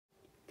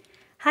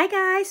Hi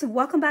guys,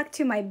 welcome back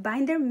to my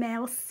binder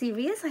mail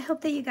series. I hope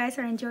that you guys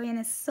are enjoying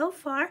it so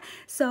far.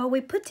 So we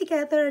put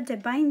together the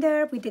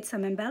binder, we did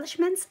some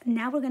embellishments.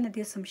 Now we're gonna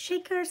do some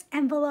shakers,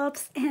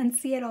 envelopes, and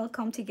see it all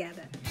come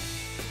together.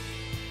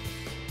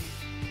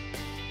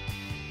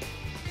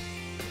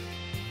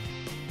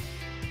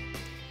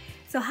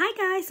 So hi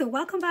guys, so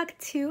welcome back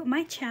to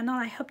my channel.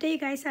 I hope that you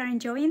guys are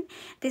enjoying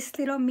this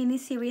little mini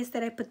series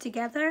that I put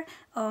together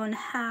on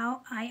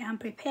how I am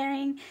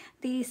preparing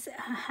this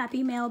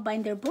Happy Mail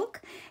binder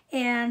book.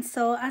 And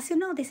so as you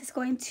know, this is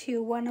going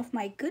to one of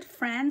my good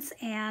friends,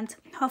 and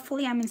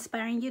hopefully I'm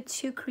inspiring you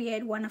to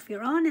create one of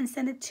your own and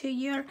send it to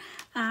your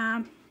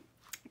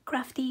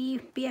crafty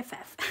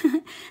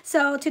BFF.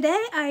 So today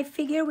I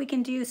figure we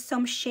can do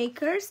some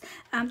shakers.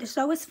 It's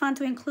always fun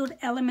to include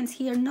elements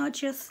here, not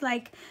just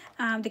like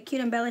the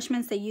cute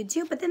embellishments that you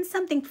do, but then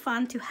something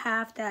fun to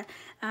have that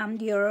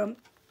your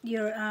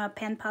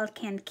pen pal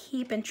can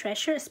keep and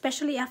treasure,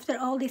 especially after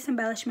all these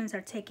embellishments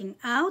are taken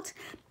out.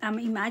 I'm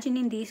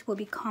imagining this will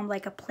become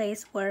like a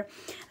place where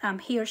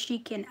he or she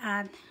can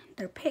add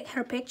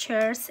her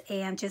pictures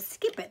and just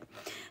keep it.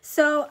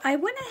 So I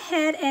went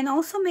ahead and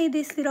also made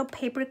this little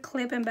paper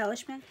clip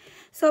embellishment.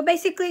 So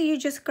basically you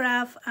just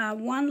grab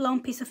one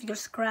long piece of your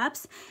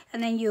scraps,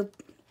 and then you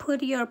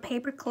put your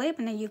paper clip,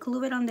 and then you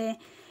glue it on the,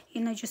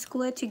 just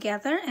glue it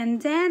together.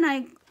 And then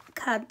I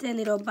cut the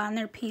little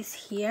banner piece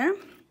here,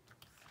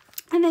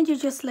 and then you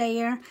just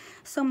layer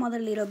some other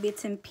little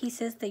bits and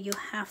pieces that you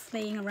have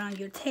laying around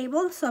your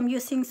table. So I'm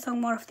using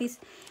some more of these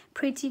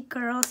pretty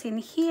girls in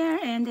here,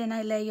 and then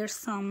I layer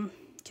some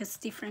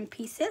just different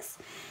pieces.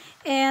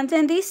 And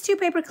then these two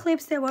paper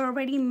clips that were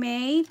already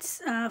made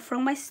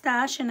from my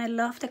stash, and I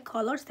love the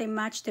colors, they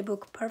match the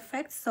book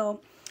perfect. So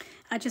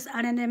I just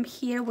added them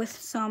here with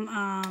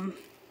some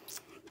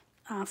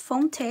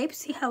foam tape.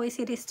 See how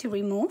easy it is to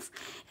remove.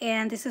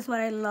 And this is what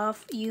I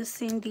love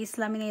using this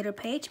laminator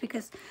page,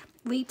 because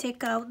we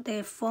take out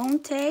the foam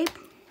tape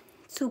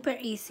super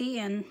easy,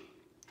 and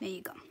there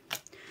you go.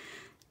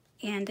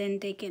 And then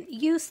they can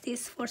use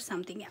this for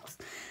something else.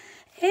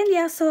 And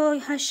yeah,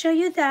 so I show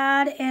you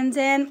that. And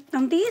then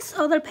on these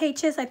other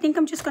pages, I think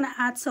I'm just gonna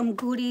add some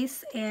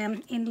goodies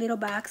in little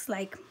bags.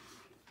 Like,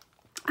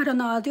 I don't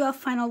know, I'll do a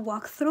final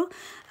walkthrough.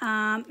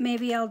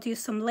 Maybe I'll do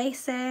some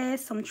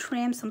laces, some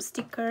trim, some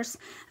stickers,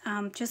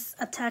 just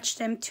attach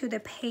them to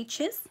the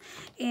pages.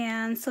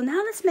 And so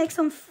now let's make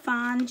some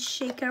fun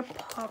shaker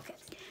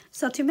pockets.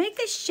 So to make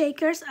these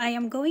shakers, I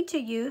am going to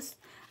use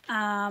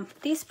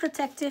these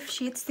protective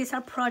sheets. These are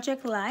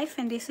Project Life,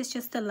 and this is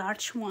just the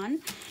large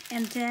one.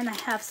 And then I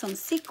have some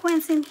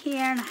sequins in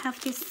here, and I have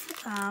this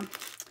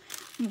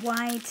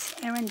white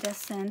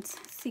iridescent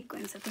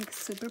sequins. I think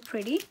it's super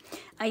pretty.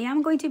 I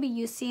am going to be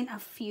using a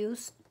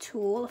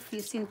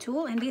fusing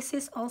tool, and this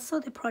is also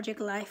the Project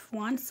Life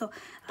one. So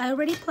I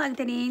already plugged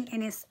it in,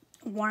 and it's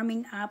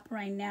warming up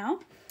right now.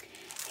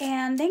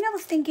 And then I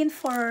was thinking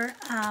for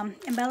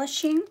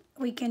embellishing,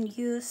 we can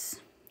use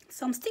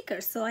some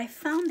stickers. So I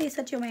found these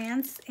at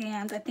Joann's,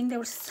 and I think they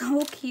were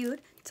so cute.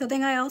 So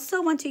then I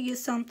also want to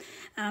use some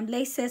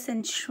laces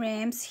and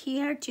trims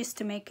here, just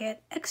to make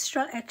it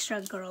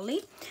extra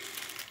girly.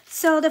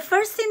 So the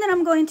first thing that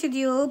I'm going to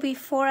do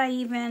before I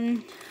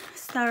even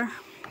start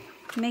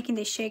making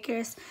the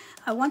shakers,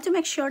 I want to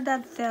make sure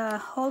that the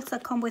holes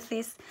that come with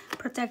this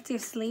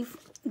protective sleeve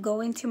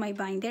go into my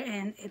binder,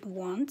 and it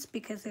won't,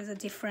 because there's a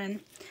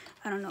different,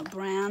 I don't know,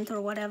 brand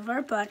or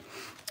whatever. But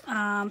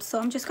so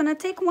I'm just gonna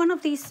take one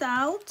of these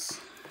out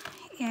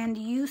and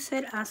use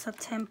it as a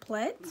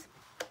template.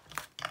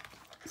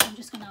 So I'm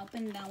just gonna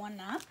open that one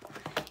up,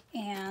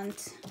 and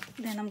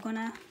then I'm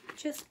gonna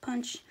just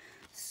punch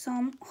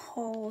some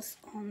holes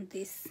on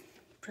this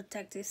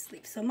protective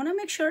sleeve. So I'm gonna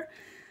make sure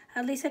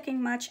at least I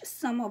can match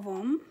some of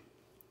them.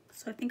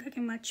 So I think I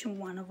can match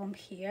one of them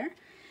here.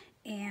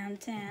 And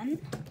then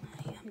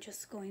I am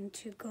just going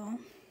to go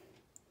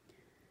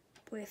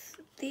with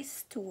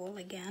this tool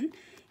again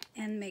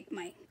and make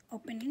my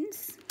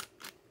openings.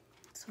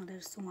 So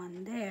there's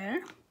one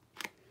there,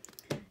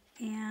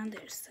 and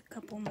there's a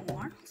couple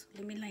more. So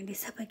let me line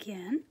this up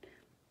again.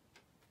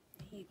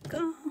 There you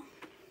go.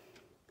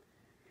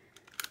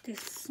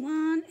 This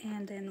one,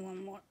 and then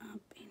one more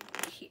up in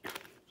here.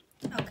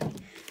 Okay,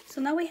 so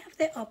now we have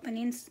the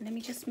openings. Let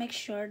me just make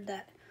sure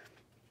that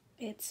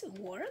it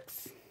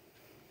works,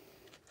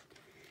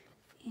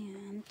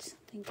 and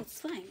I think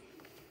it's fine.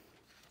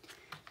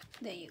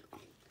 There you go.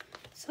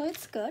 So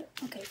it's good.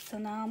 Okay, so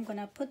now I'm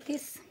gonna put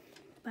this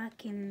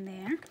back in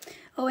there.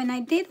 Oh, and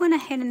I did went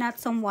ahead and add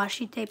some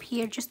washi tape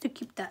here, just to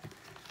keep that,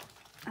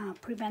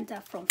 prevent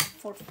that from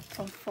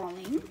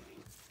falling.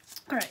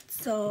 All right,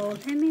 so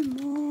let me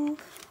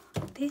move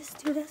this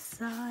to the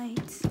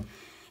side,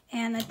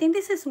 and I think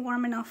this is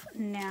warm enough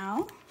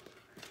now.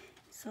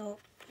 So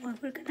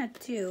what we're gonna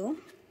do,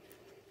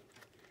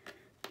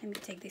 let me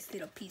take this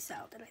little piece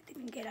out that I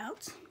didn't get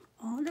out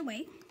all the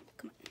way.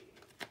 Come on,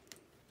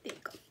 there you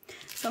go.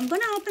 So I'm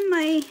gonna open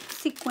my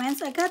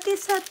sequins. I got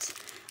this at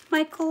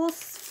Michael's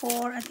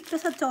for, I think it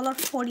was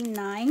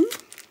 $1.49,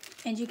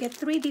 and you get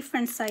 3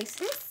 different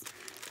sizes.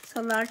 So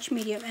large,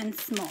 medium, and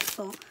small.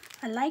 So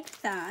I like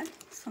that.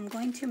 So I'm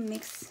going to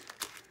mix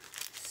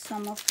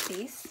some of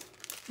this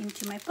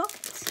into my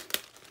pockets.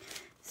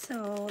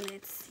 So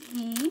let's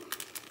see.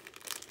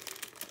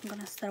 I'm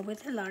gonna start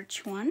with the large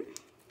one.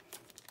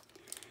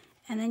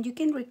 And then you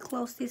can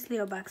reclose these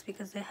little bags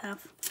because they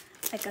have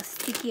like a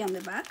sticky on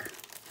the back.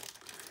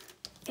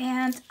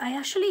 And I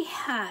actually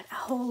had a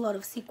whole lot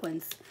of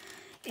sequins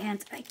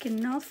and I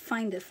cannot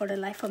find it for the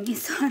life of me.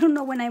 So I don't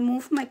know, when I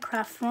moved my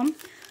craft room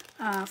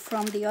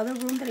from the other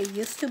room that it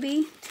used to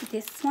be to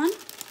this one,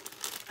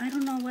 I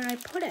don't know where I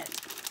put it.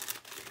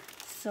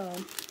 So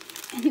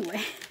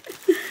anyway,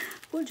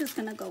 we're just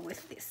gonna go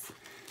with this.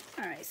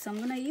 All right, so I'm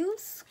gonna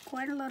use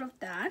quite a lot of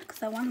that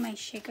because I want my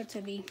shaker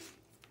to be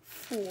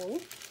full.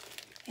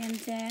 And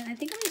then I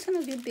think I'm just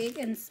gonna do big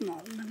and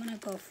small. I'm gonna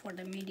go for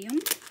the medium.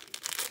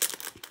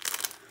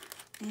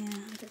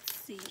 And let's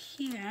see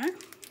here.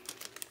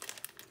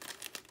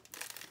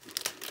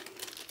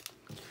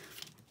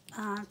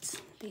 Add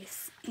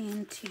this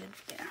into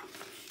there.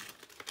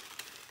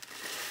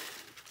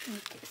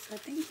 Okay, so I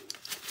think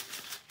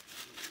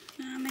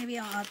maybe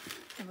I'll add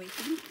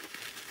everything.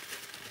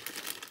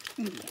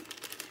 Okay,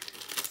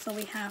 so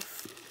we have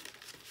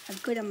a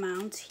good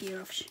amount here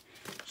of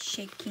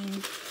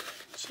shaking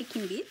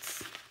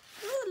bits.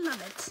 Oh,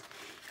 love it.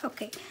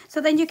 Okay,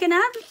 so then you can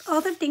add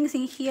other things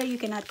in here. You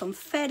can add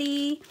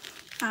confetti.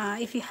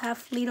 If you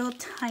have little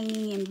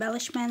tiny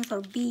embellishments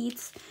or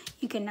beads,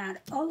 you can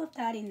add all of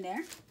that in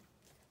there.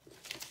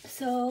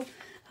 So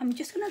I'm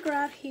just gonna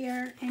grab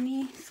here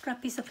any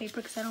scrap piece of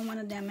paper because I don't want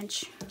to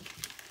damage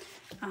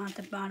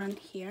the bottom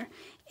here.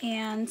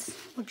 And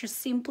we're just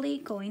simply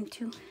going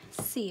to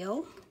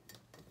seal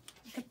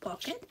the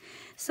pocket.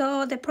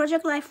 So the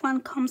Project Life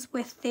one comes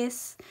with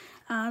this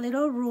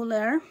little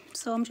ruler.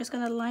 So I'm just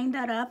gonna line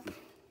that up.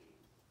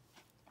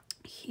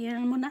 Here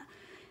I'm gonna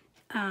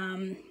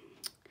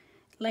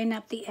line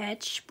up the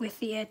edge with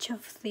the edge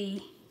of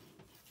the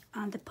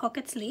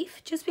pocket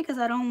sleeve, just because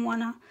I don't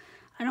want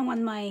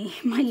my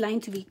line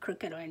to be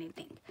crooked or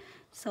anything.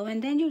 So,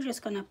 and then you're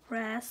just gonna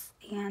press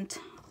and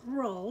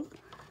roll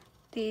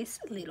this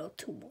little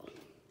tool,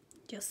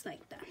 just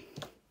like that.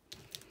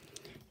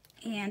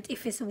 And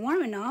if it's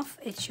warm enough,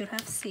 it should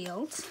have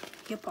sealed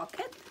your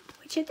pocket,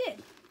 which it did.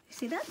 You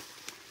see that?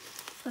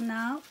 So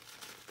now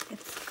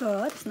it's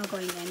good, it's not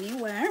going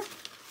anywhere,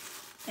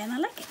 and I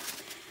like it.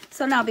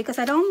 So now, because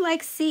I don't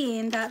like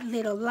seeing that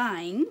little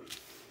line,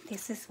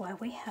 this is why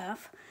we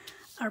have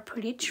our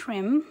pretty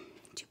trim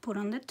to put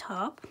on the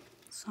top.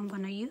 So I'm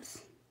gonna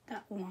use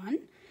that one,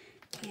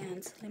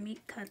 and let me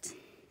cut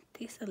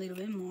this a little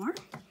bit more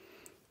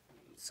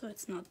so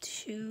it's not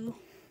too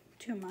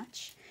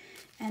much.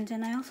 And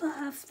then I also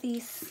have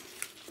these,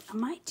 I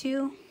might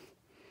do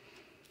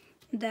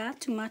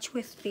that to match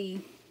with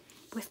the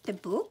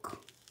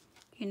book,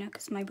 you know,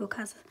 because my book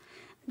has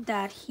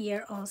that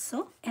here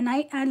also. And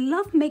I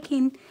love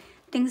making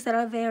things that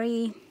are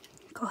very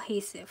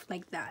cohesive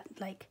like that.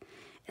 Like,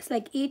 it's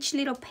like each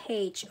little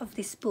page of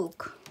this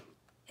book,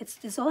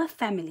 it's all a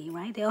family,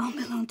 right? They all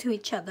belong to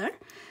each other.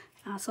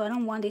 So I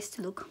don't want this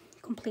to look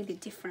completely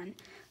different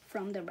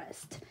from the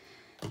rest.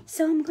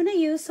 So I'm gonna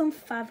use some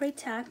fabric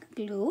tack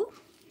glue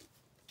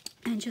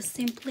and just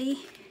simply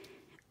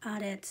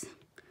add it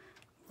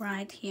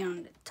right here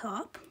on the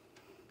top.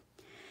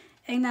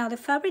 And now the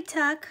fabric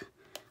tack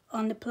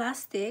on the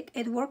plastic,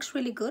 it works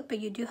really good, but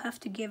you do have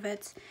to give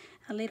it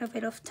a little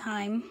bit of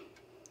time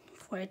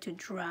for it to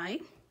dry.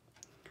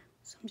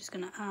 So I'm just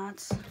gonna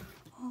add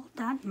all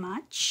that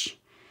much.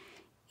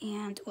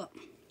 And well,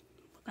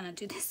 we're gonna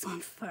do this one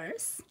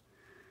first,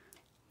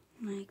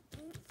 like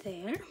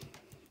there.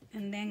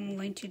 And then I'm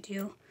going to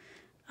do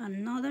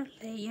another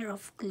layer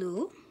of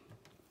glue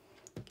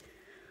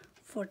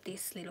for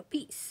this little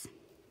piece.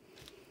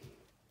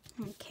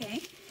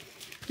 Okay,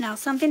 now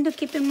something to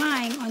keep in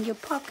mind on your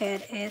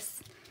pocket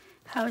is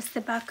how is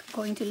the back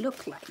going to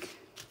look like.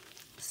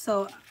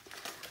 So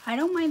I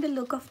don't mind the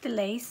look of the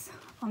lace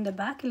on the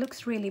back, it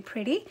looks really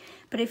pretty.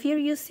 But if you're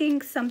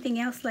using something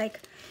else,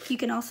 like you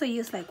can also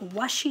use like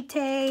washi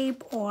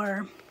tape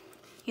or,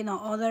 you know,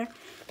 other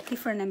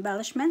different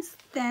embellishments,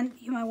 then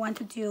you might want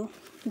to do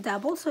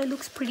double so it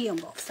looks pretty on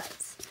both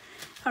sides.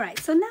 All right,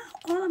 so now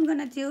all I'm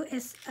gonna do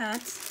is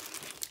add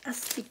a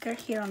sticker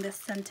here on the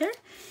center,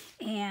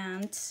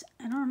 and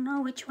I don't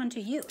know which one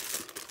to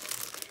use.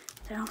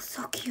 They're all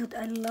so cute.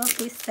 I love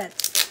these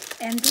sets,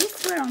 and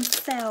these were on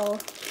sale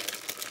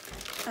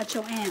at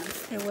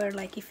Joann's. They were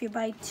like, if you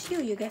buy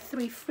 2 you get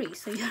 3 free,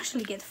 so you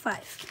actually get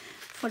 5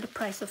 for the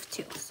price of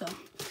 2. So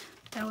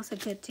that was a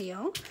good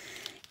deal.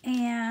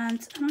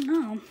 And I don't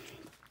know,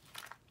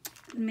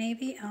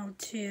 maybe I'll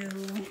do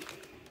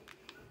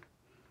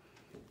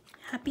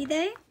Happy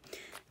Day.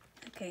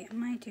 Okay, I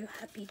might do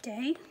Happy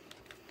Day.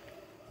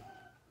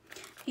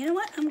 You know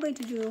what, I'm going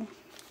to do,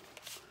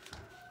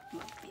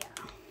 well,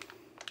 yeah,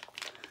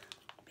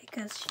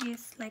 because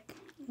she's like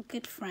a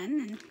good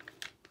friend, and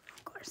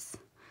of course,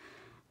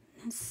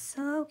 it's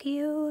so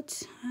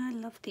cute. I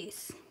love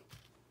this.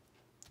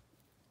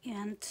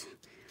 And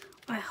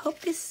I hope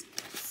this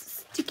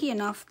sticky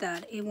enough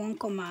that it won't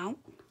come out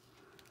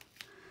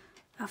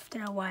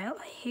after a while.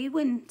 I hate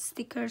when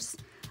stickers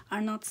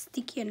are not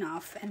sticky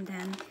enough and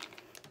then,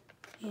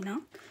 you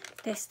know,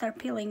 they start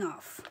peeling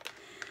off.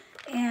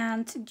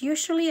 And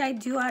usually I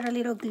do add a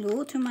little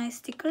glue to my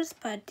stickers,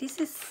 but this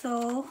is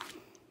so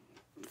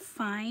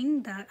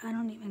fine that I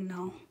don't even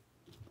know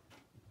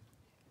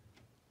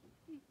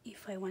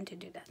if I want to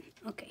do that.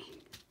 Okay,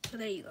 so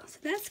there you go. So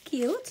that's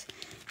cute.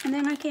 And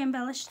then I can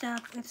embellish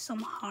that with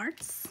some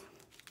hearts.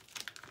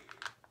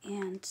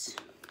 And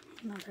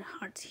another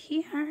heart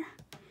here.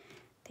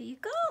 There you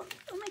go.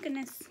 Oh my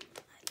goodness,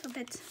 I love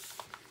it.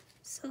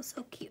 So,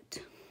 so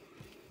cute.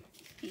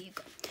 There you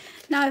go.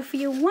 Now if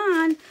you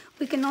want,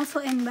 we can also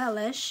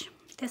embellish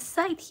the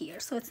side here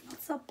so it's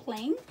not so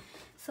plain.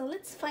 So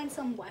let's find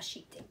some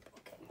washi tape.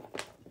 Okay,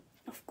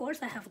 of course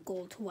I have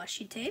gold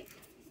washi tape,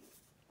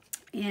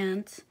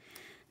 and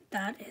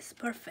that is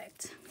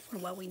perfect for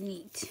what we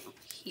need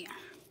here.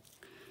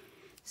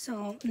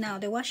 So now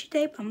the washi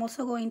tape, I'm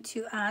also going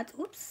to add,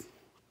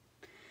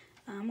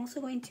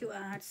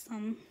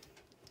 some,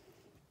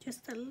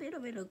 just a little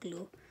bit of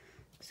glue,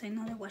 because I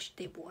know the washi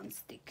tape won't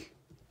stick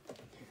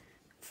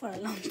for a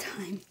long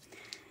time.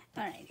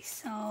 Alrighty,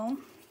 so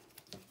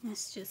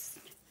let's just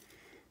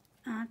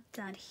add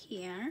that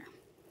here.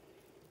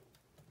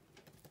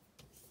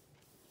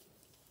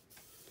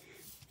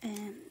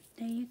 And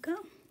there you go.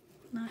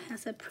 Now it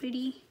has a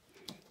pretty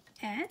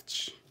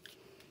edge.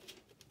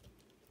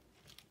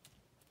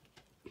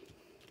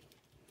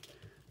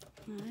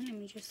 Alright, let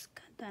me just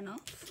cut that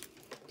off.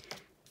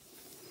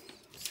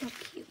 So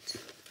cute.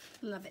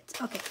 Love it.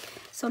 Okay,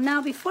 so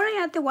now before I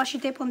add the washi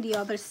tape on the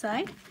other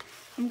side,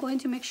 I'm going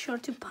to make sure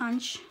to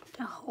punch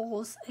the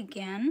holes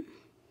again.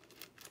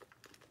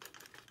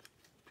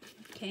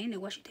 Okay, the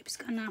washi tape is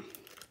kind of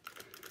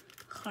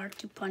hard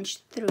to punch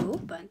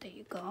through, but there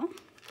you go.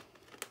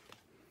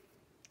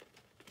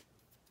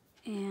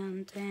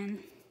 And then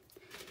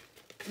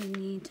we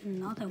need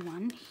another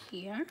one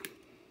here.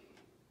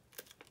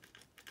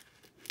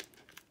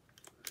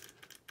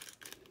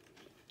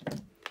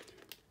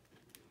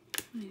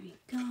 There we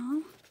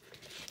go.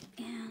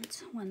 And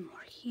one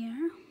more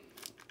here.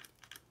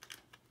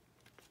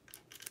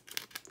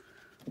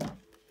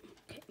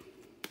 Okay.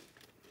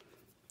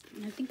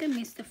 I think I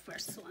missed the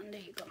first one. There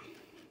you go.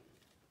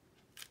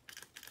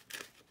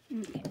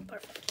 Okay,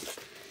 perfect.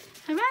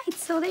 All right,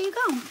 so there you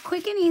go.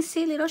 Quick and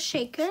easy little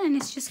shaker, and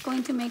it's just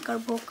going to make our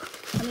book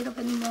a little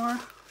bit more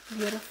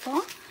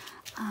beautiful.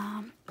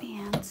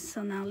 And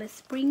so now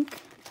let's bring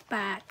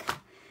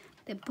back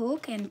the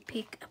book and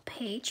pick a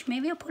page.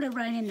 Maybe I'll put it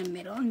right in the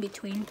middle, in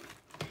between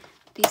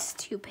these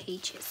two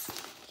pages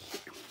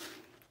here.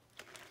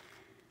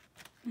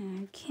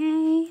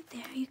 Okay,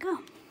 there you go.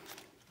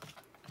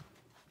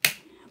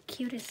 How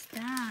cute is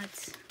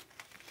that?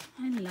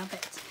 I love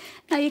it.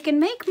 Now you can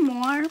make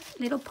more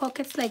little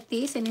pockets like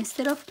this, and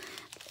instead of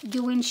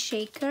doing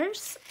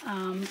shakers,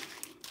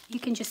 you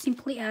can just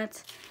simply add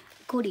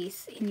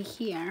goodies in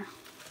here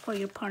for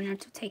your partner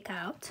to take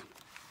out.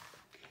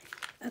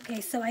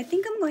 Okay, so I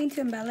think I'm going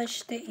to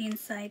embellish the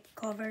inside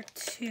cover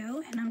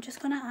too, and I'm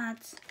just gonna add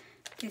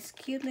these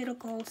cute little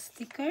gold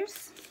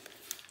stickers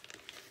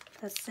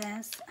that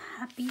says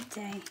happy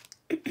day.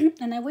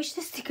 And I wish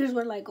the stickers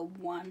were like a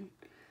 1,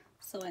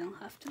 so I don't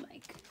have to,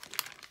 like,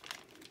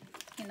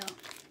 you know,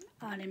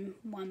 add them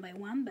one by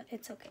one, but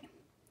it's okay.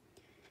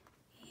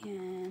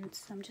 And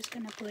so I'm just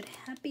gonna put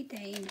happy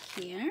day in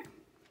here,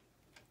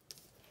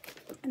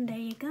 and there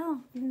you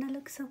go. Doesn't that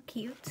look so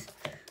cute?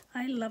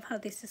 I love how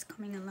this is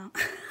coming along.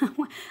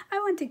 I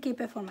want to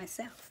keep it for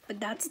myself, but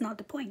that's not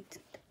the point.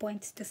 The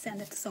point is to send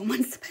it to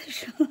someone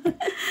special.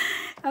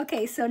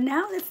 Okay, so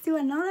now let's do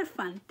another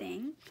fun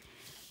thing.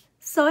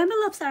 So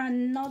envelopes are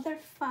another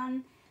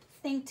fun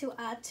thing to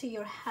add to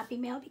your happy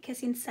mail,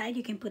 because inside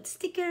you can put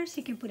stickers,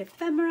 you can put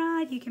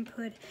ephemera, you can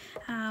put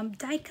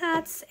die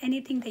cuts,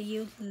 anything that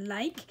you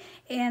like.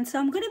 And so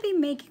I'm going to be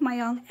making my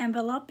own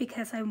envelope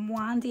because I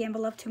want the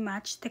envelope to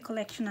match the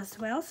collection as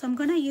well. So I'm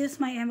going to use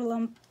my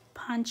envelope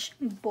punch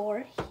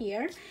board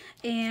here,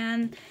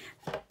 and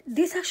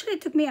this actually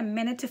took me a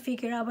minute to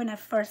figure out when I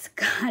first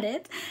got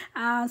it,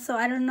 so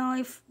I don't know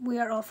if we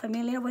are all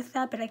familiar with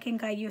that, but I can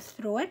guide you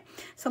through it.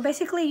 So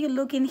basically you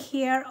look in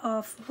here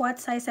of what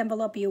size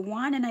envelope you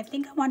want, and I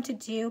think I want to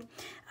do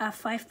a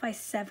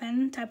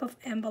 5x7 type of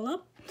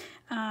envelope.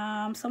 So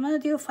I'm gonna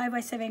do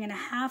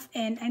 5x7.5,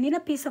 and I need a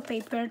piece of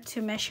paper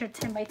to measure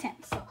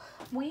 10x10. So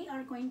we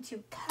are going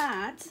to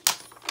cut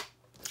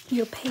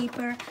your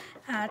paper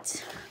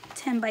at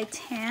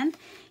 10x10,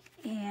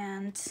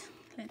 and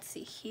let's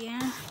see here,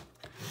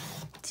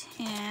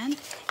 10.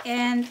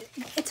 And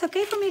it's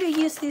okay for me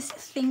to use this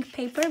thin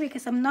paper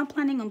because I'm not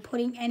planning on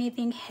putting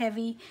anything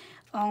heavy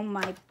on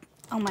my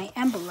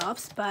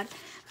envelopes, but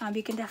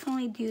you can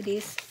definitely do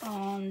this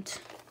on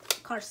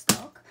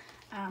cardstock.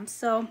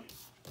 So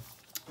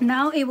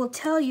now it will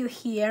tell you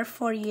here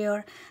for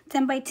your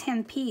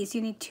 10x10 piece,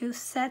 you need to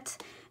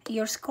set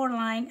your score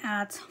line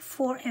at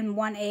 4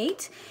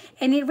 1/8,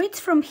 and it reads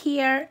from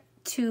here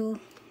to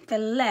the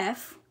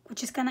left,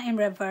 which is kind of in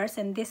reverse,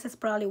 and this is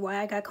probably why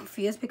I got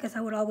confused, because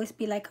I would always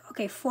be like,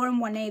 okay, 4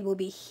 1/8 will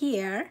be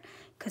here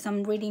because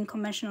I'm reading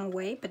conventional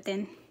way, but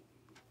then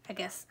I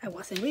guess I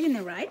wasn't reading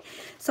it right.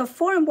 So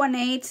 4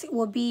 1/8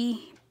 will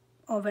be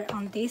over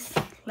on this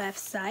left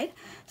side.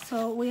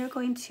 So we are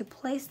going to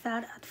place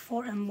that at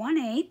 4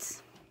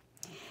 1/8,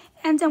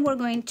 and then we're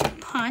going to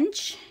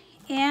punch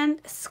and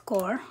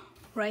score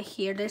right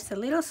here. There's a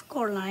little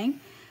score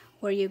line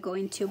where you're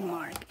going to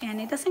mark,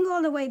 and it doesn't go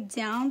all the way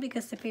down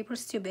because the paper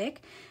is too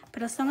big,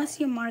 but as long as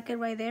you mark it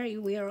right there,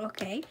 we are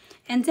okay.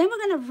 And then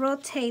we're going to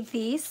rotate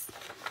this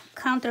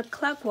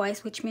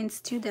counterclockwise, which means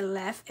to the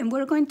left, and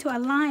we're going to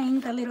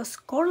align the little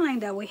score line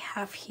that we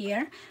have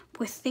here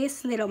with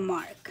this little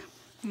mark.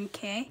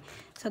 Okay,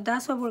 so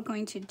that's what we're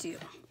going to do.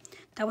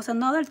 That was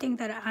another thing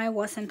that I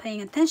wasn't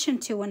paying attention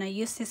to when I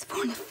used this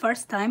for the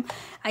first time.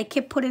 I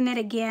kept putting it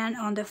again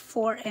on the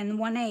 4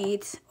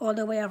 1/8 all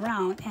the way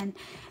around, and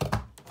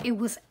it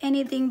was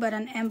anything but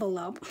an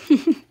envelope.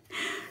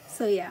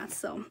 So yeah,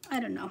 so I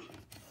don't know.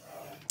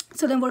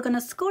 So then we're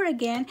gonna score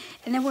again,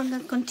 and then we're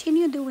gonna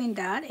continue doing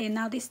that. And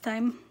now this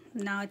time,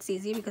 now it's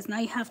easy because now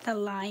you have the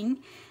line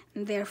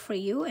there for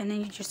you, and then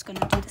you're just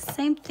gonna do the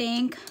same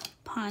thing,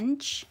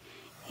 punch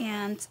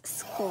and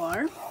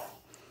score.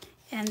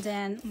 And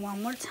then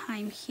one more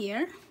time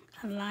here,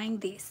 align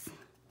this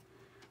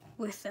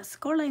with the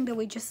score line that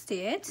we just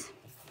did,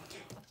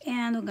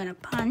 and we're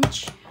gonna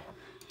punch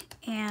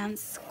and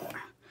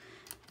score.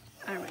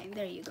 All right,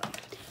 there you go.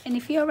 And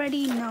if you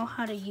already know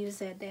how to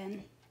use it,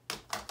 then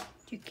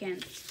you can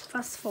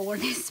fast forward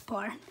this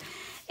part.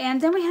 And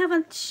then we have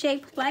a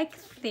shape like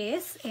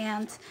this,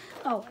 and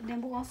oh,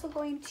 then we're also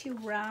going to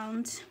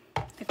round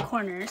the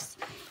corners,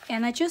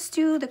 and I just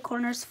do the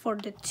corners for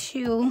the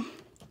 2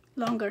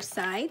 longer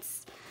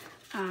sides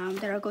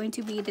that are going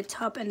to be the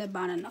top and the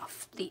bottom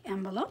of the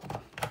envelope.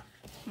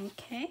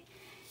 Okay,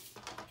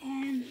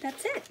 and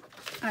that's it.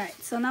 All right,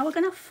 so now we're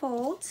gonna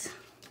fold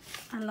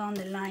along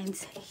the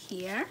lines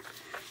here.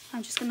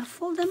 I'm just gonna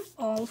fold them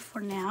all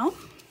for now,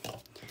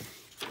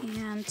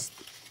 and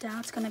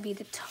that's gonna be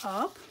the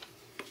top,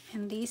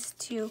 and these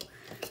 2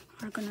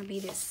 are gonna be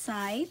the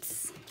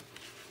sides,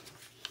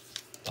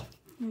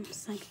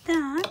 just like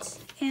that.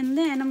 And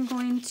then I'm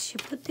going to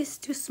put these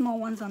 2 small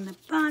ones on the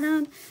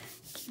bottom,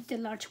 keep the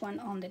large one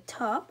on the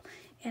top,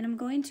 and I'm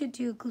going to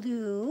do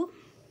glue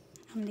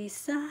on this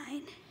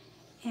side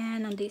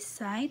and on this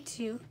side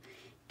to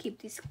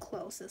keep this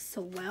closed as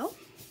well.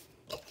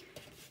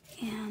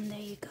 And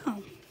there you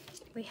go.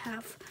 We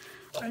have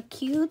our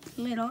cute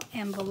little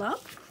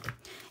envelope,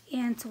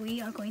 and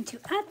we are going to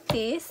add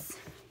this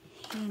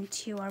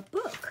into our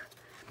book.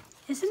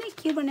 Isn't it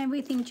cute when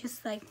everything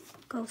just like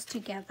goes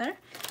together?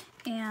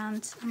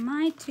 And I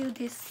might do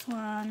this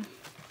one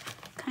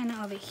kind of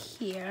over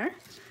here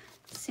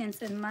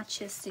since it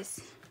matches this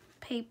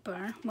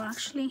paper. Well,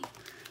 actually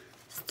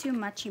it's too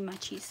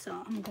matchy, so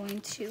I'm going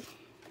to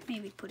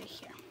maybe put it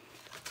here.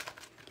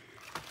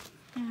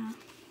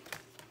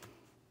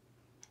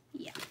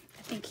 Yeah,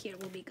 I think here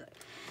will be good.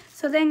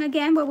 So then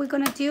again, what we're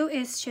gonna do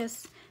is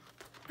just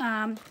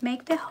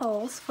make the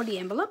holes for the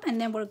envelope, and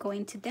then we're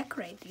going to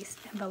decorate this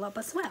envelope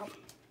as well.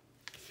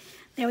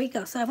 There we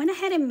go. So I went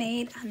ahead and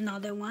made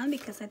another one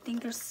because I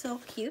think they're so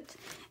cute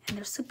and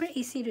they're super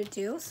easy to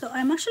do. So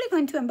I'm actually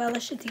going to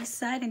embellish this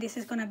side, and this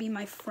is gonna be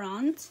my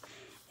front,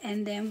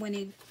 and then when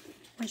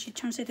she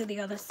turns it to the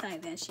other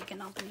side, then she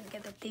can open and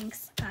get the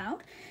things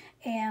out.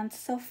 And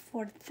so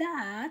for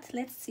that,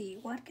 let's see,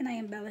 what can I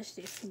embellish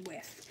this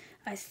with?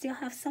 I still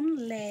have some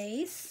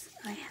lace,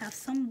 I have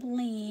some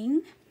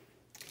bling,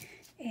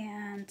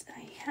 and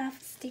I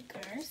have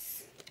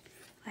stickers.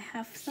 I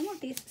have some of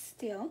these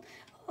still.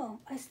 Oh,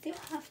 I still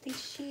have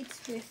these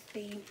sheets with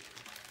the,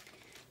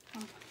 I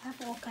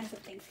have all kinds of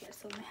things here.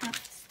 So I have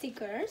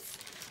stickers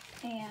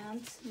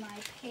and my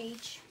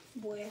page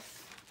with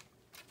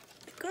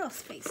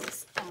girls'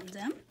 faces on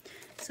them.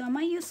 So I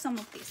might use some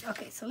of these.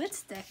 Okay, so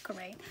let's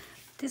decorate.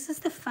 This is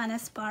the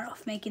funnest part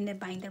of making the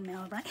binder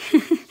mail, right?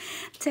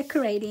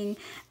 Decorating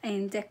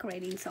and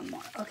decorating some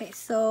more. Okay,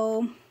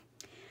 so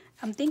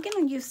I'm thinking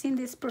of using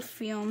this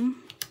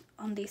perfume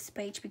on this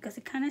page because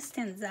it kind of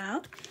stands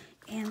out,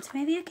 and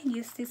maybe I can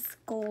use these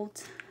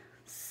gold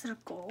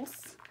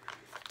circles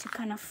to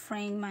kind of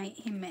frame my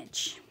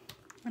image.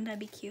 Wouldn't that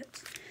be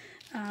cute?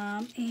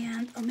 Or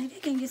maybe I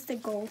can use the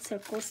gold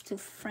circles to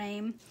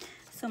frame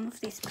some of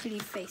these pretty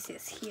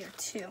faces here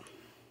too.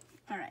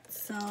 All right,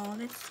 so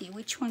let's see,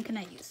 which one can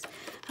I use?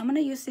 I'm gonna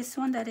use this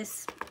one that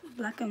is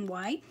black and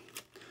white,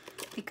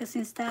 because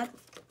since that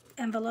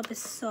envelope is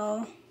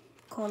so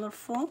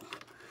colorful,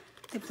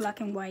 the black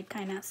and white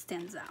kind of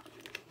stands out.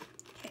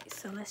 Okay,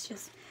 so let's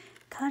just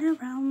cut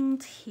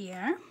around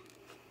here,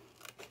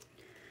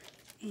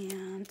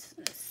 and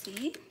let's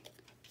see.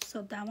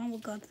 So that one will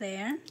go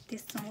there.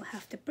 This one will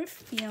have the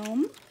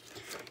perfume,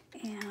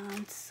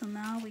 and so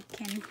now we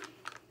can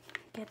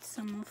get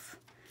some of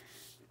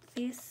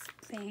these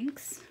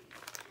things.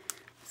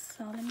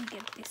 So let me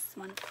get this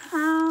one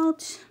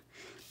out.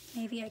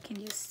 Maybe I can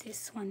use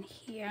this one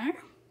here.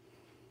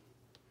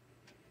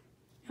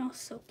 Oh,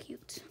 so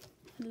cute.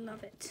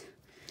 love it.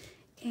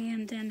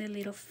 And then the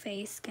little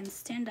face can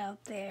stand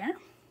out there.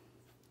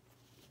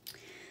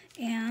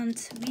 And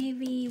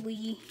maybe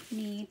we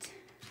need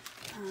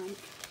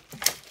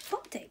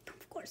foam tape,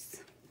 of course.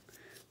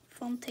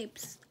 Foam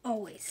tapes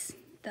always,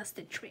 that's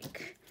the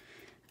trick.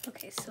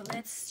 Okay, so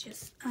let's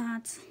just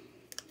add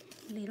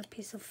a little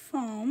piece of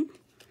foam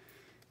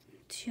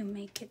to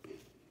make it,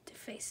 the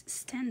face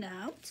stand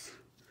out.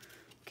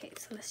 Okay,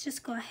 so let's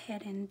just go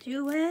ahead and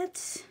do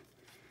it.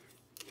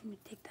 Let me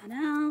take that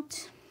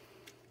out.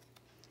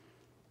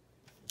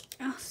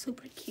 Oh,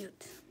 super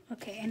cute.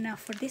 Okay, and now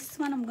for this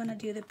one, I'm gonna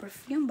do the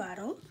perfume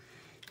bottle.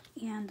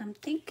 And I'm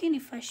thinking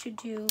if I should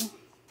do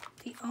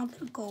the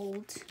other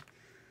gold.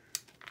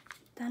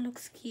 That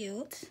looks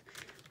cute.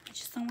 I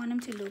just don't want them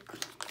to look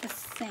the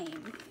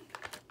same.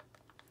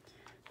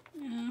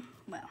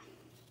 Well,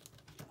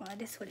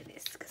 it is what it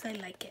is, because I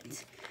like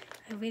it.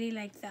 I really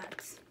like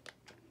that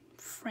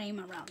frame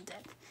around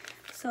it.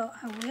 So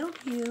I will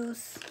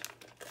use,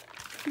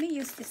 let me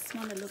use this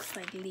one that looks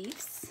like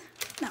leaves.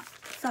 No,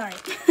 sorry.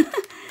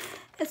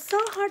 It's so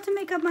hard to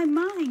make up my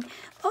mind.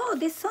 Oh,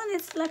 this one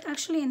is like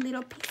actually in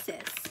little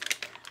pieces.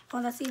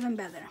 Oh, that's even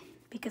better,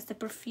 because the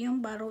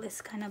perfume bottle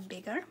is kind of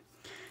bigger.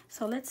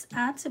 So let's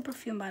add the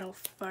perfume bottle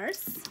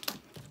first,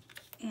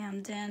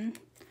 and then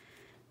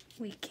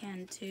we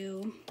can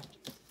do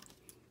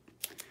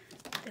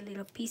the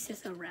little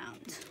pieces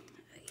around.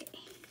 Okay,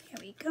 here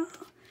we go.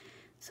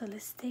 So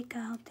let's take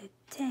out the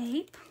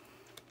tape.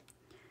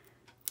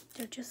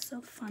 They're just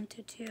so fun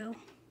to do.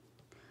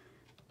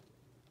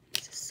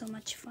 It's just so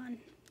much fun,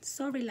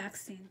 so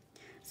relaxing.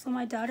 So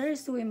my daughter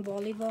is doing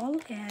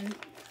volleyball, and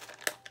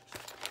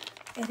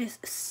it is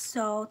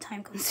so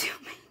time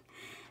consuming.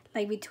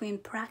 Like between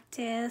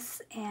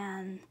practice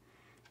and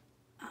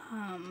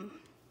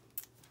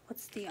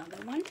what's the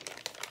other one?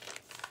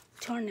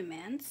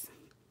 Tournaments.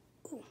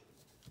 Ooh,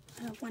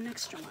 I have one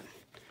extra one.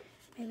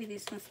 Maybe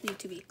these ones need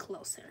to be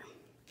closer.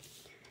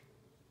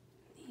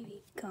 Here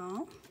we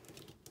go.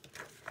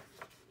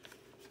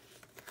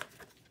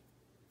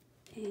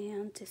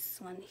 And this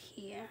one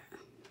here.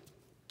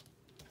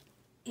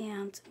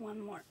 And one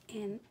more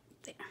in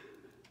there.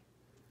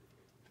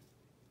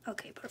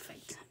 Okay,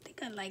 perfect. I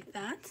think I like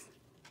that.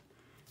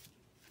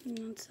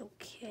 It's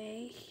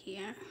okay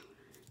here.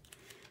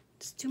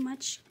 It's too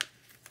much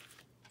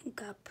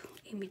gap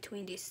in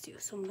between these two,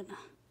 so I'm gonna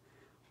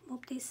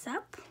move this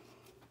up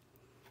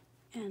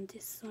and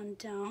this one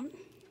down.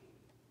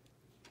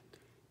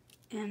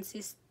 And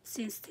since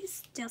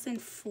this doesn't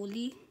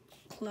fully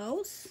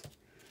close,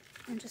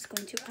 I'm just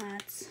going to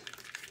add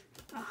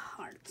a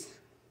heart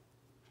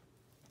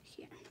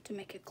here to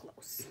make it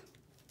close.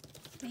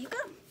 There you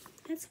go.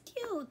 That's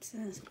cute,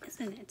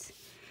 isn't it?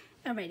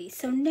 Alrighty,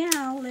 so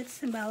now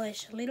let's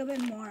embellish a little bit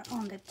more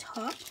on the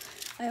top.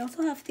 I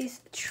also have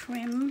this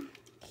trim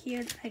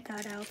here that I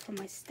got out from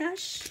my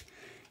stash,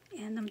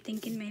 and I'm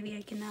thinking maybe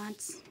I can add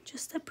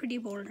just a pretty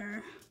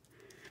border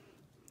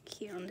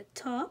here on the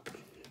top,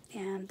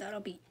 and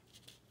that'll be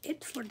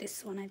it for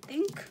this one. I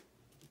think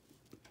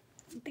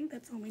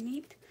that's all we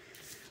need.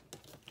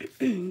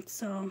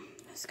 So I'm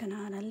just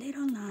gonna add a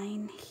little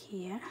line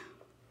here.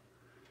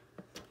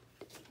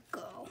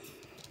 Go.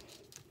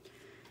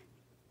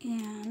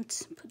 And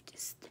put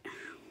this there.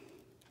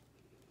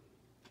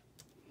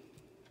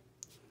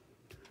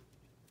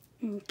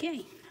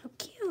 Okay, how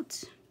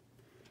cute.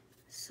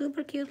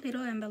 Super cute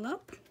little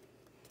envelope.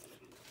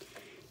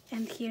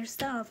 And here's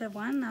the other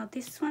one. Now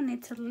this one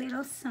needs a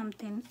little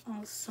something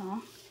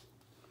also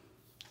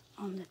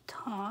on the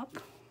top.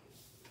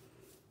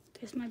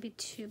 This might be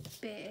too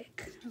big.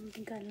 I don't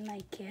think I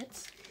like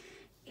it.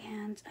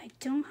 And I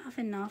don't have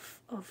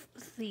enough of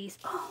these.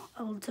 Oh,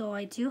 although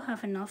I do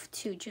have enough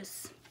to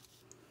just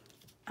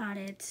add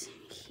it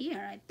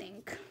here, I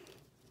think.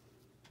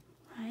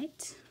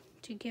 Right?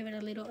 To give it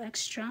a little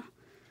extra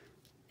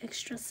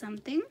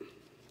something.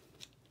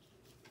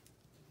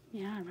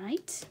 Yeah,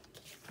 right?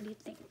 What do you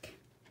think?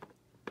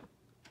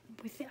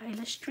 With the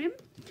eyelash trim.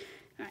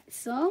 Alright,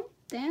 so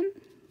then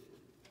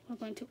we're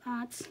going to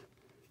add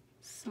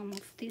some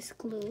of this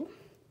glue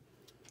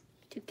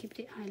to keep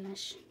the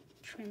eyelash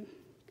trim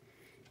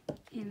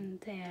in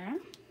there.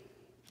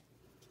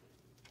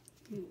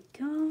 There we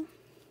go.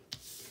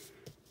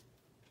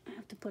 I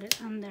have to put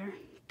it under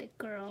the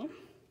girl,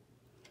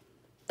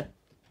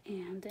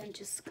 and then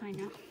just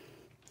kind of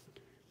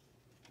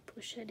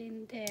push it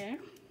in there,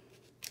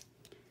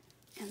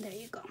 and there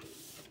you go.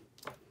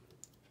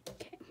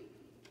 Okay,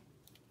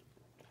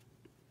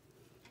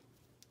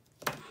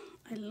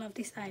 I love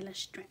this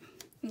eyelash trim.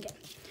 Okay,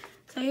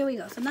 so here we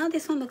go. So now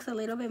this one looks a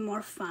little bit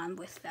more fun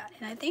with that,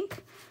 and I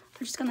think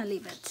I'm just gonna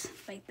leave it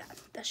like that.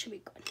 That should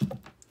be good.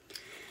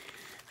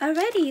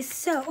 Alrighty,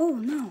 so oh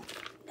no,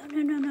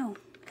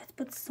 let's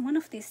put one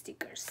of these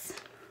stickers.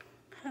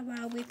 How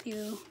about with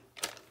you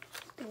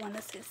the one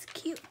that says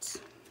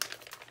cute,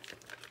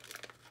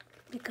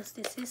 because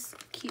this is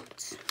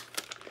cute.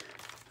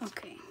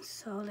 Okay,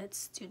 so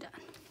let's do that.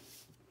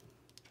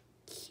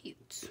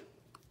 Cute.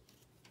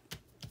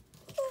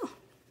 Oh,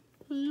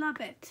 love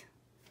it.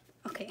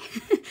 Okay, Okay,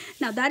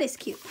 now that is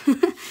cute.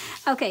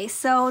 Okay,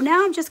 so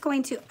now I'm just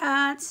going to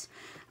add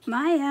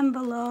my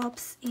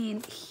envelopes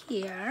in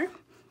here.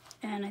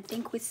 And I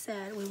think we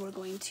said we were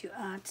going to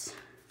add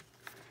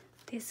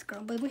this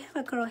girl, but we have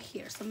a girl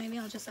here, so maybe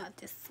I'll just add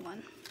this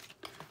one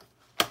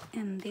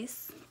in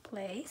this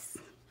place.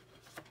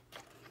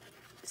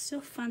 It's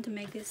so fun to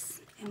make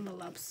these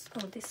envelopes.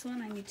 Oh, this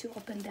one I need to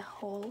open the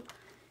hole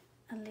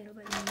a little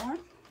bit more.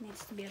 It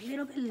needs to be a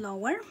little bit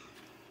lower.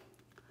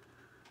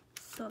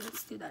 So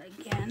let's do that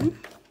again.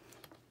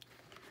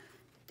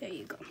 There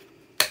you go.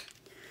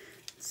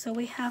 So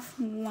we have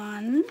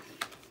one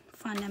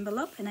fun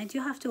envelope, and I do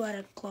have to add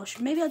a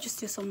closure. Maybe I'll just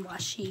do some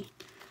washi.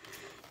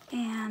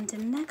 And the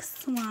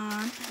next one,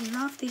 I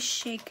love this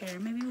shaker.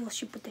 Maybe we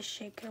should put the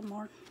shaker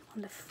more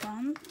on the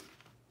front.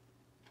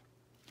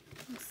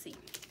 Let's see.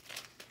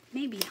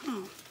 Maybe,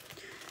 huh?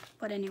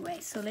 But anyway,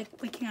 so like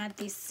we can add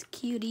this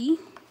cutie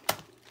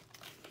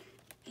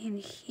in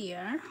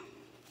here.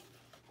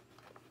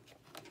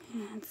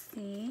 And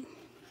see.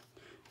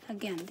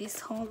 Again, this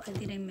hole I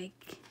didn't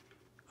make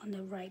on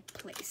the right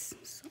place.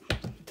 So,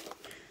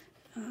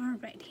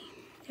 alrighty,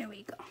 there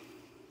we go.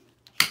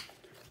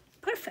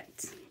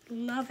 Perfect.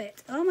 Love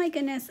it. Oh my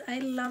goodness, I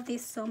love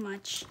this so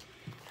much.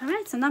 All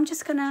right, so now I'm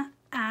just gonna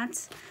add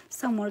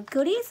some more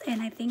goodies,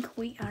 and I think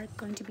we are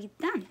going to be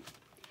done.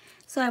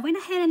 So I went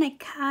ahead and I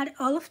cut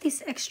all of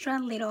these extra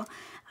little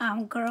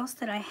girls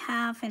that I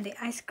have, and the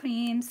ice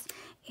creams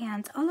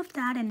and all of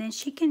that, and then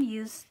she can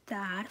use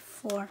that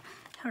for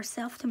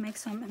herself to make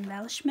some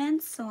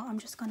embellishments. So I'm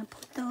just gonna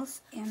put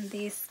those in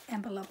this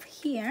envelope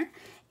here,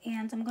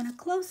 and I'm gonna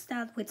close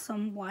that with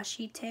some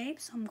washi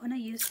tape. So I'm gonna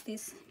use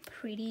this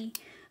pretty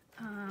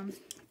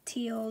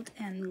teal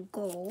and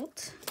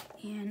gold,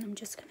 and I'm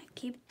just gonna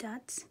keep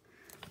that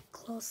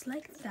closed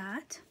like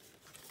that.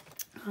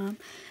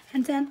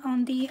 And then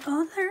on the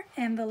other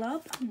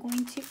envelope, I'm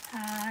going to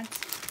add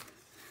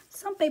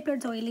some paper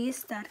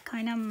doilies that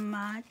kind of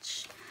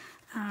match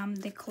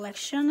the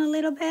collection a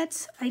little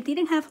bit. I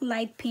didn't have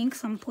light pink,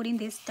 so I'm putting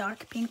these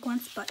dark pink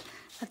ones, but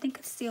I think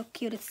it's still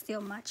cute. It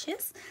still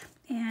matches.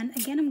 And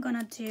again, I'm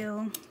gonna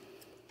do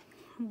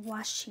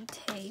washi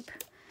tape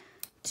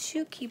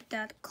to keep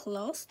that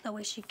closed. That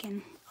way she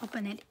can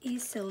open it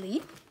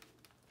easily.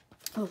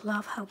 I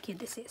love how cute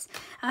this is.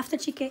 After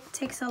she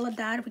takes all of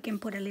that, we can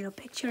put a little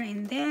picture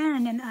in there,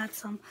 and then add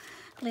some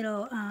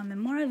little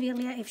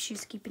memorabilia if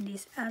she's keeping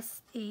this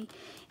as a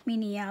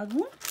mini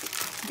album.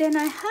 Then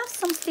I have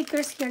some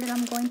stickers here that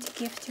I'm going to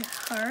give to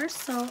her,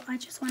 so I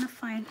just want to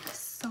find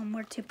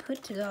somewhere to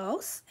put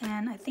those,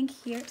 and I think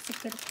here is a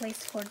good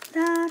place for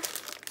that.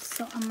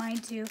 So I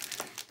might do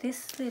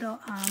this little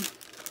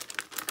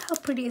how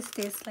pretty is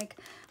this, like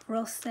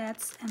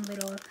rosettes and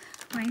little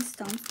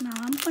rhinestones. Now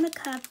I'm gonna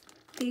cut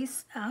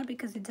this out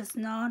because it does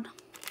not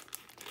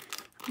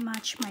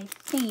match my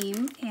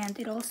theme, and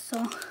it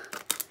also,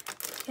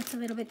 it's a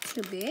little bit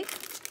too big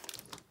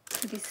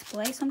to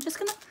display. So I'm just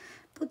gonna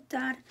put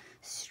that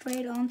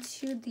straight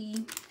onto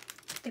the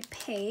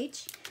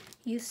page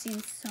using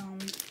some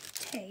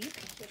tape.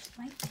 Here's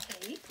my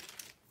tape,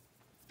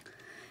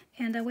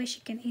 and that way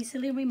she can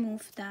easily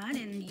remove that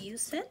and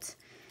use it.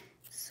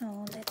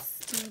 So let's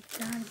do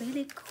that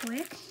really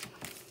quick.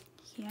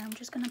 Here I'm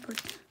just gonna put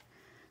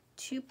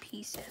 2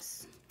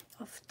 pieces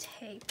of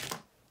tape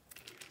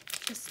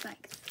just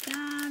like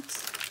that,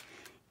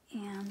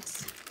 and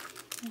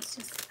let's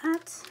just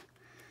add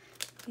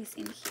this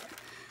in here.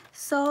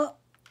 So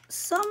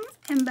some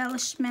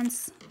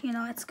embellishments, you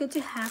know, it's good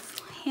to have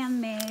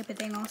handmade, but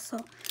then also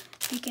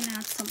you can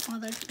add some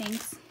other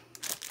things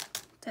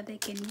that they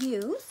can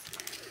use.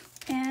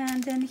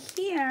 And then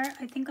here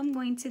I think I'm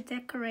going to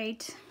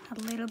decorate a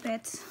little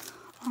bit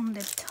on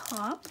the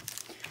top,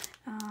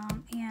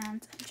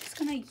 and I'm just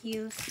gonna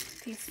use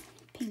this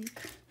pink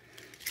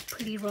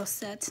pretty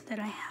rosette that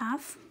I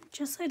have,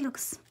 just so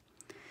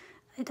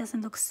it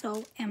doesn't look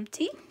so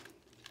empty.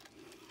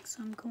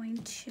 So I'm going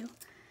to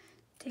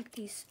take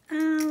these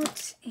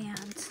out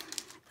and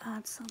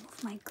add some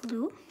of my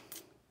glue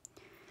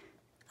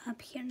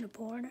up here in the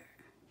border.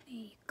 There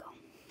you go.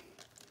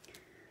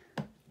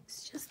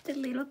 It's just the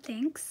little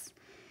things,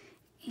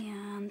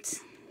 and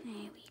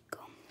there we go.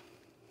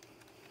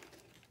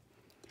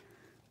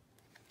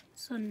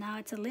 So now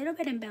it's a little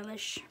bit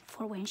embellished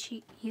for when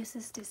she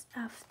uses this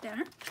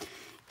after.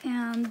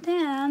 And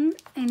then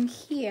in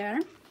here,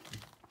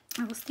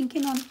 I was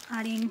thinking of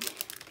adding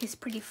these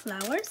pretty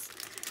flowers,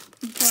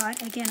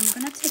 but again, I'm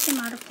gonna take them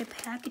out of the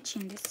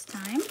packaging this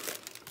time.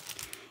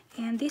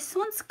 And these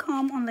ones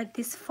come on like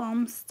this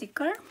foam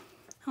sticker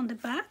on the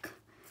back.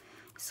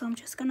 So I'm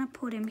just gonna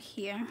put them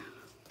here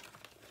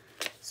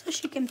so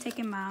she can take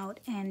them out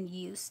and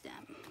use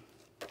them.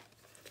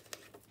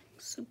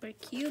 Super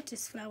cute.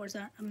 These flowers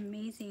are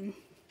amazing.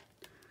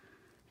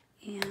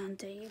 And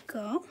there you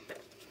go.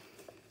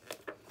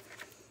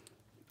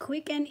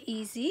 Quick and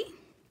easy.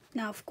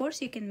 Now, of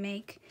course, you can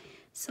make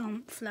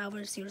some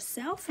flowers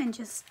yourself and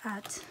just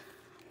add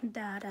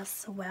that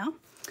as well.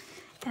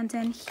 And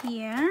then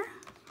here,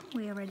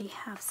 we already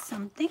have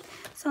something.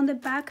 So on the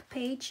back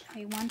page,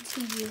 I want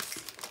to use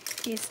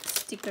this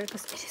sticker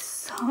because it is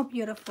so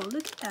beautiful.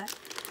 Look at that.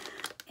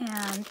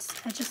 And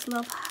I just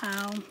love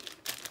how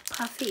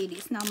puffy it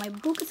is. Now my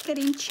book is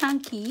getting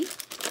chunky.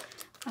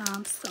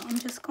 So I'm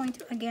just going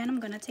to, again, I'm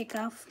going to take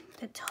off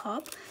the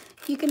top.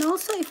 You can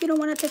also, if you don't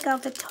want to take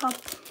out the top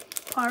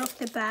part of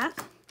the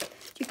back,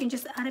 you can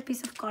just add a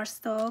piece of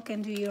cardstock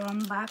and do your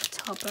own back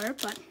topper.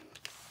 But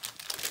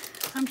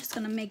I'm just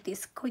going to make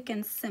this quick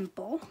and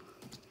simple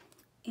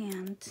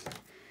and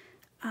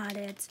add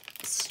it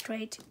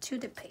straight to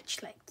the page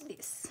like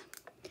this.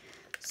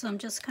 So I'm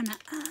just going to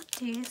add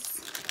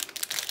this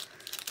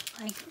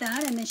like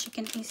that, and then she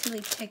can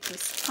easily take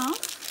this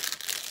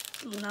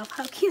off. Love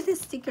how cute the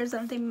stickers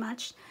are. They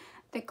match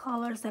the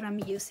colors that I'm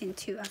using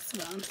too as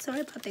well. I'm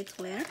sorry about the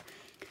glare.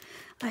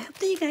 I hope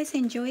that you guys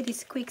enjoy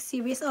this quick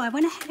series. Oh, I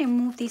went ahead and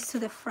moved this to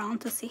the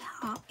front to see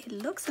how it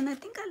looks, and I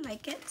think I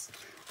like it.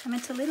 I mean,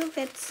 it's a little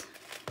bit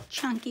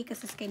chunky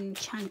because it's getting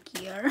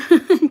chunkier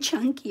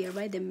chunkier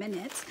by the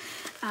minute,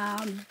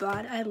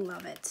 but I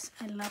love it.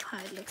 I love how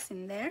it looks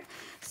in there.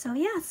 So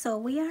yeah, so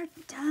we are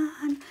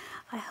done.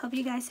 I hope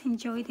you guys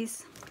enjoy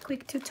this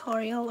quick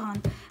tutorial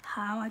on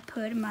how I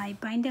put my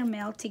binder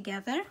mail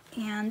together,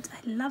 and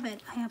I love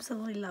it. I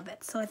absolutely love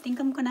it. So I think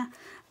I'm gonna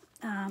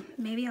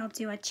maybe I'll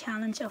do a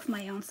challenge of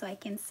my own so I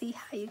can see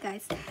how you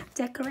guys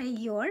decorate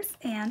yours.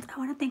 And I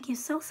want to thank you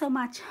so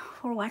much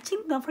for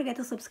watching. Don't forget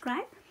to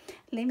subscribe.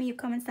 Leave me your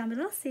comments down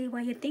below, say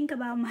what you think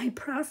about my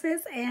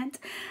process, and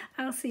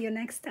I'll see you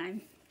next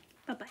time.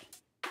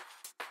 Bye-bye.